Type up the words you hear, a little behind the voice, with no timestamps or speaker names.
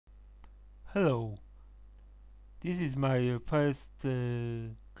Hello, this is my first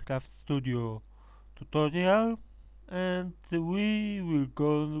CraftStudio tutorial and we will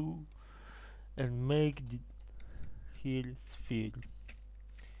go and make the here sphere.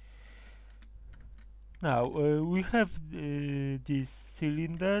 Now we have this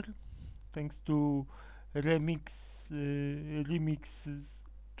cylinder thanks to remix's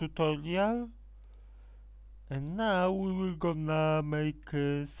tutorial, and now we will gonna make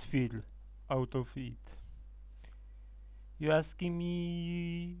a sphere out of it. You asking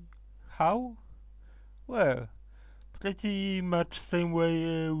me how? Well, pretty much same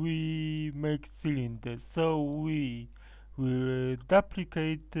way we make cylinders. So we will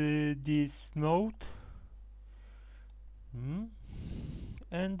duplicate this node, mm,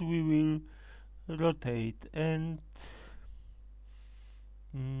 and we will rotate mm,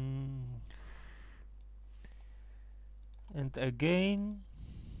 and again,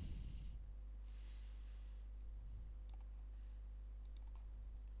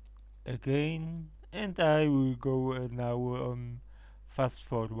 and I will go now on fast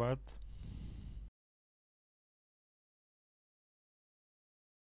forward.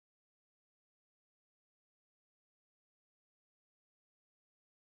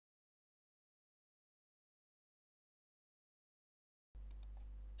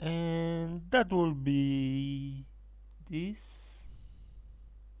 And that will be this.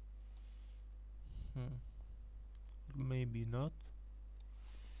 Hmm. Maybe not.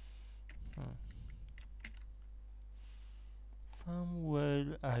 Hmm.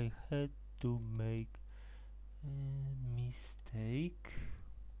 Somewhere I had to make a mistake.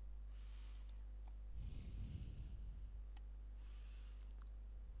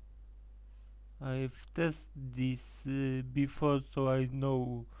 I've tested this before, so I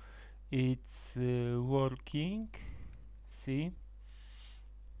know it's working. See?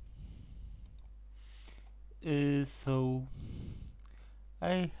 So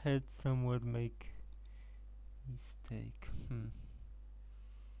I had somewhere make mistake.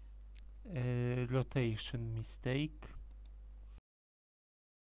 Rotation mistake.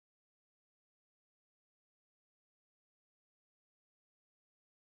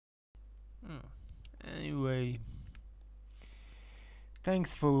 Hmm. Anyway,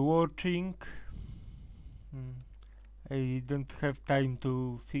 thanks for watching. Hmm. I don't have time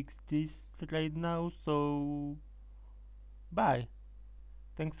to fix this right now, so bye.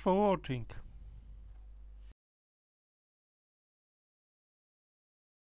 Thanks for watching.